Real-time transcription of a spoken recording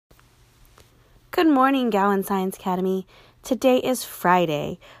Good morning, Gowan Science Academy. Today is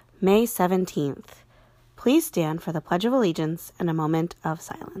Friday, May 17th. Please stand for the Pledge of Allegiance and a moment of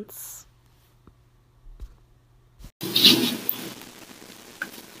silence.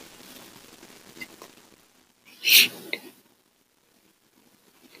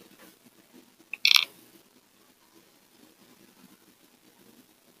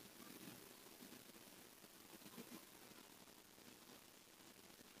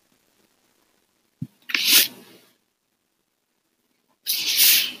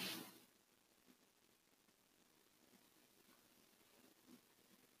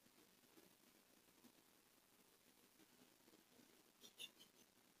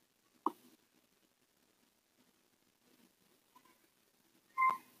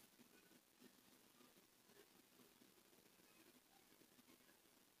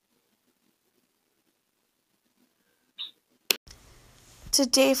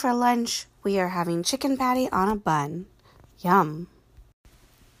 Today for lunch, we are having chicken patty on a bun. Yum.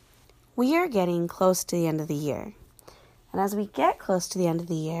 We are getting close to the end of the year. And as we get close to the end of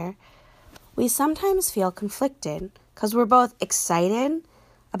the year, we sometimes feel conflicted because we're both excited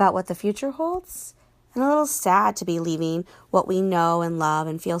about what the future holds and a little sad to be leaving what we know and love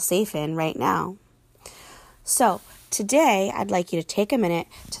and feel safe in right now. So today, I'd like you to take a minute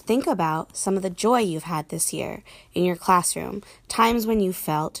to think about some of the joy you've had this year in your classroom, times when you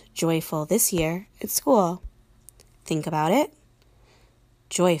felt joyful this year at school. Think about it.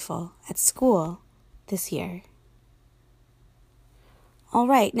 Joyful at school this year. All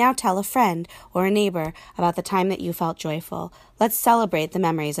right, now tell a friend or a neighbor about the time that you felt joyful. Let's celebrate the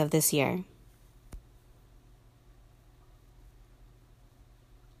memories of this year.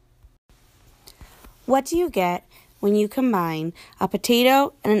 What do you get when you combine a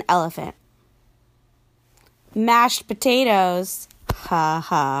potato and an elephant? Mashed potatoes. Ha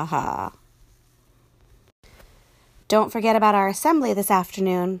ha ha. Don't forget about our assembly this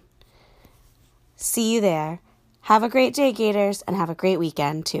afternoon. See you there. Have a great day, Gators, and have a great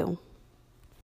weekend, too.